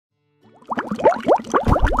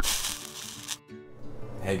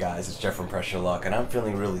Hey guys, it's Jeff from Pressure Luck, and I'm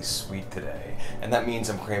feeling really sweet today, and that means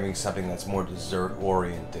I'm craving something that's more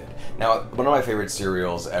dessert-oriented. Now, one of my favorite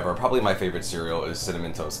cereals ever, probably my favorite cereal, is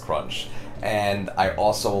Cinnamon Toast Crunch, and I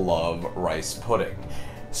also love rice pudding.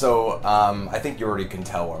 So, I think you already can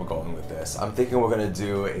tell where I'm going with this. I'm thinking we're going to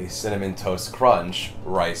do a Cinnamon Toast Crunch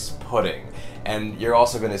rice pudding. And you're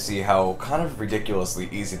also going to see how kind of ridiculously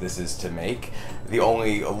easy this is to make. The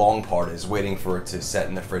only long part is waiting for it to set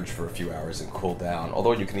in the fridge for a few hours and cool down,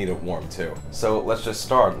 although you can eat it warm too. So let's just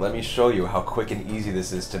start. Let me show you how quick and easy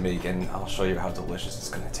this is to make, and I'll show you how delicious it's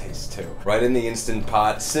going to taste too. Right in the Instant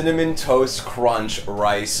Pot, Cinnamon Toast Crunch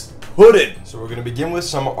rice pudding. So we're going to begin with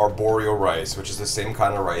some arborio rice, which is the same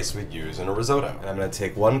kind of rice we'd use in a risotto. And I'm going to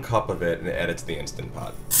take 1 cup of it and add it to the Instant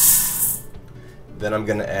Pot. Then I'm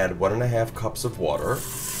going to add 1½ cups of water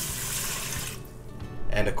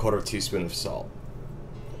and a 1/4 teaspoon of salt.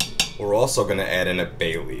 We're also going to add in a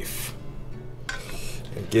bay leaf.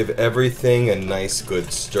 And give everything a nice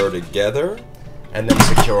good stir together, and then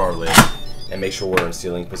secure our lid and make sure we're in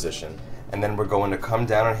sealing position. And then we're going to come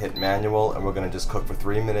down and hit manual, and we're going to just cook for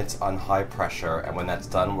 3 minutes on high pressure, and when that's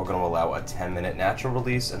done, we're going to allow a 10-minute natural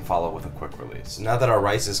release and follow with a quick release. Now that our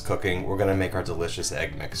rice is cooking, we're going to make our delicious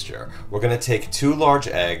egg mixture. We're going to take 2 large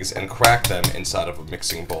eggs and crack them inside of a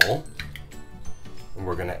mixing bowl. And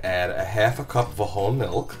we're going to add 1/2 cup of whole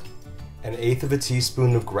milk, 1/8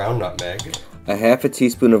 teaspoon of ground nutmeg, 1/2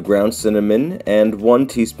 teaspoon of ground cinnamon, and 1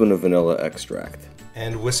 teaspoon of vanilla extract.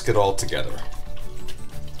 And whisk it all together.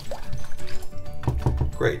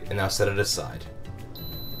 Great, and now set it aside.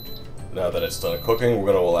 Now that it's done cooking,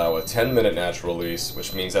 we're going to allow a 10-minute natural release,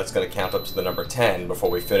 which means that's going to count up to the number 10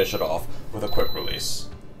 before we finish it off with a quick release.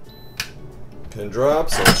 Pin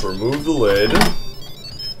drop, so let's remove the lid.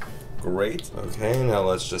 Great. Okay, now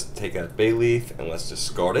let's just take out bay leaf and let's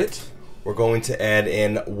discard it. We're going to add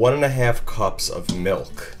in 1½ cups of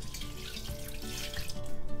milk,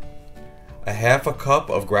 1/2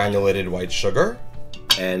 cup of granulated white sugar,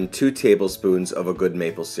 and 2 tablespoons of a good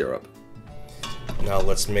maple syrup. Now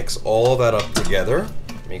let's mix all of that up together.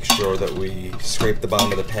 Make sure that we scrape the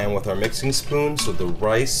bottom of the pan with our mixing spoon so the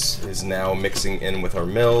rice is now mixing in with our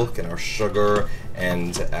milk and our sugar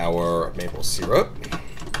and our maple syrup.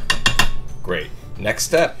 Great. Next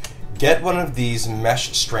step. Get one of these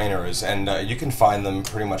mesh strainers, and you can find them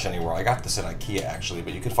pretty much anywhere. I got this at IKEA actually,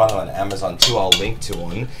 but you can find them on Amazon too. I'll link to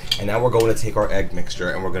one. And now we're going to take our egg mixture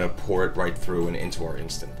and we're going to pour it right through and into our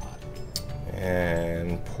Instant Pot.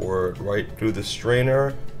 And pour it right through the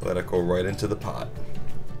strainer, let it go right into the pot.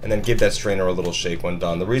 And then give that strainer a little shake when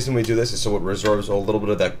done. The reason we do this is so it reserves a little bit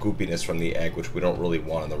of that goopiness from the egg, which we don't really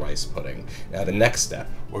want in the rice pudding. Now the next step,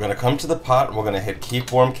 we're going to come to the pot, and we're going to hit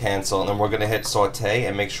keep warm, cancel, and then we're going to hit saute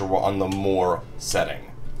and make sure we're on the more setting.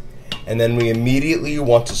 And then we immediately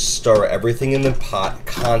want to stir everything in the pot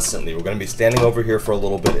constantly. We're going to be standing over here for a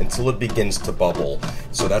little bit until it begins to bubble.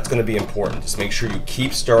 So that's going to be important. Just make sure you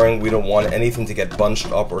keep stirring. We don't want anything to get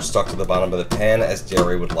bunched up or stuck to the bottom of the pan, as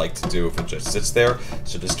Jerry would like to do if it just sits there.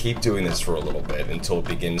 So just keep doing this for a little bit until it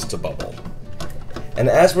begins to bubble. And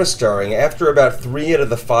as we're stirring, after about 3 out of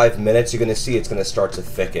the 5 minutes, you're going to see it's going to start to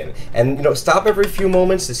thicken. And, you know, stop every few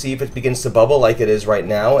moments to see if it begins to bubble like it is right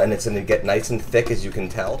now, and it's going to get nice and thick, as you can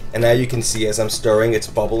tell. And now you can see as I'm stirring, it's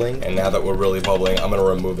bubbling. And now that we're really bubbling, I'm going to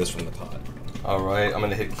remove this from the pot. Alright, I'm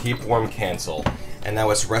going to hit keep warm, cancel. And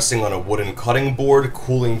now it's resting on a wooden cutting board,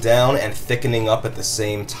 cooling down and thickening up at the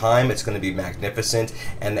same time. It's going to be magnificent.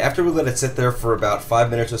 And after we let it sit there for about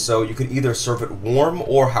 5 minutes or so, you could either serve it warm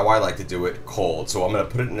or, how I like to do it, cold. So I'm going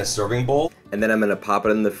to put it in a serving bowl. And then I'm going to pop it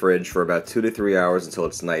in the fridge for about 2 to 3 hours until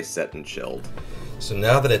it's nice, set, and chilled. So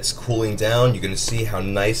now that it's cooling down, you can see how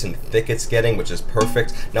nice and thick it's getting, which is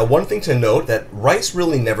perfect. Now, one thing to note, that rice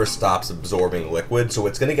really never stops absorbing liquid, so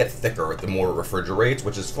it's going to get thicker the more it refrigerates,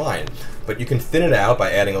 which is fine. But you can thin it out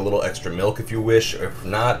by adding a little extra milk if you wish. If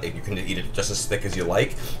not, you can eat it just as thick as you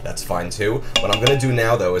like. That's fine too. What I'm going to do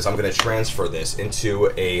now, though, is I'm going to transfer this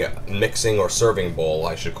into a mixing or serving bowl,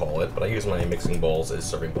 I should call it. But I use my mixing bowls as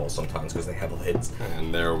serving bowls sometimes because they have lids.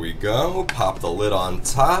 And there we go. Pop the lid on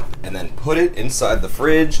top and then put it inside the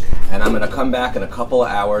fridge, and I'm going to come back in a couple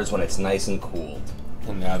of hours when it's nice and cooled.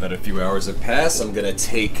 And now that a few hours have passed, I'm going to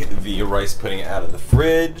take the rice pudding out of the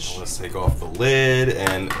fridge. Let's take off the lid,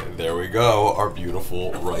 and there we go, our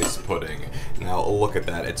beautiful rice pudding. Now look at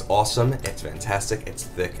that, it's awesome, it's fantastic, it's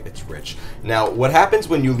thick, it's rich. Now what happens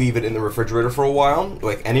when you leave it in the refrigerator for a while,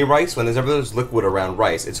 like any rice, when there's liquid around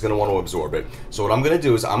rice, it's going to want to absorb it. So what I'm going to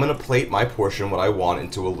do is I'm going to plate my portion, what I want,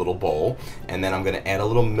 into a little bowl, and then I'm going to add a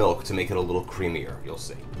little milk to make it a little creamier, you'll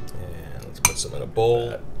see. And let's put some in a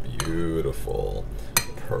bowl. Beautiful.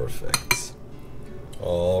 Perfect.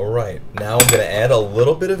 Alright, now I'm going to add a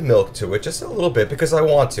little bit of milk to it, just a little bit, because I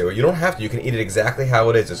want to. You don't have to, you can eat it exactly how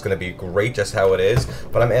it is. It's going to be great just how it is,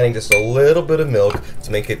 but I'm adding just a little bit of milk to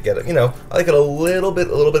make it get, you know, I like it a little bit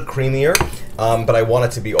creamier, but I want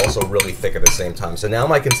it to be also really thick at the same time. So now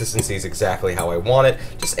my consistency is exactly how I want it.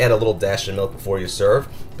 Just add a little dash of milk before you serve,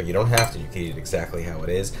 but you don't have to. You can eat it exactly how it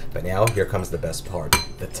is. But now, here comes the best part,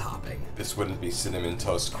 the topping. This wouldn't be Cinnamon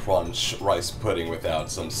Toast Crunch rice pudding without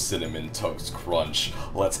some Cinnamon Toast Crunch.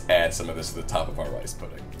 Let's add some of this to the top of our rice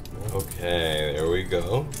pudding. Okay, there we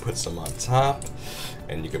go. Put some on top,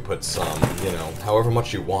 and you can put some, you know, however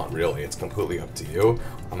much you want, really. It's completely up to you.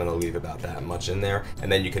 I'm gonna leave about that much in there,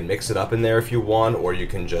 and then you can mix it up in there if you want, or you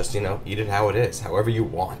can just, you know, eat it how it is, however you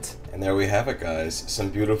want. And there we have it, guys. Some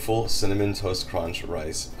beautiful Cinnamon Toast Crunch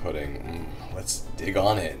rice pudding. Let's dig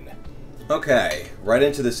on in. Okay, right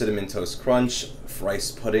into the Cinnamon Toast Crunch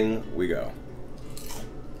rice pudding we go.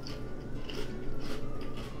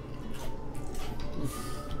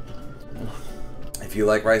 If you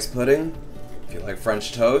like rice pudding, if you like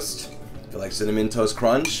French toast, if you like Cinnamon Toast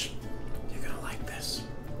Crunch, you're gonna like this.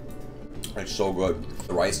 It's so good.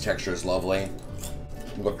 The rice texture is lovely.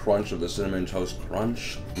 The crunch of the Cinnamon Toast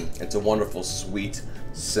Crunch. It's a wonderful, sweet,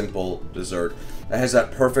 simple dessert. It has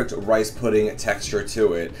that perfect rice pudding texture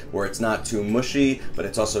to it, where it's not too mushy, but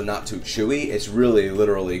it's also not too chewy. It's really,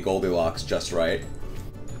 literally Goldilocks just right.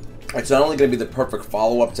 It's not only going to be the perfect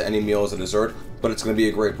follow-up to any meal as a dessert, but it's going to be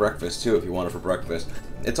a great breakfast too if you want it for breakfast.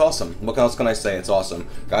 It's awesome. What else can I say? It's awesome.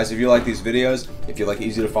 Guys, if you like these videos, if you like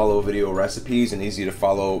easy to follow video recipes and easy to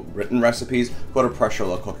follow written recipes, go to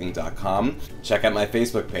pressurelockcooking.com. Check out my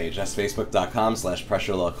Facebook page. That's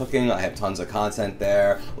facebook.com/pressurelockcooking. I have tons of content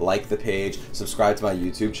there. Like the page. Subscribe to my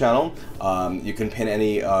YouTube channel. You can pin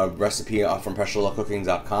any recipe from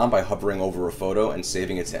pressurelockcooking.com by hovering over a photo and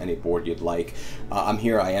saving it to any board you'd like. I'm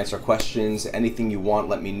here. I answer questions. Anything you want,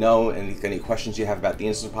 let me know. Any questions you have about the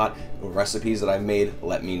Instant Pot or recipes that I've made,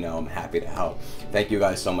 let me know. I'm happy to help. Thank you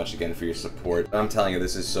guys so much again for your support. I'm telling you,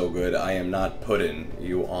 this is so good. I am not putting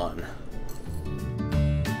you on.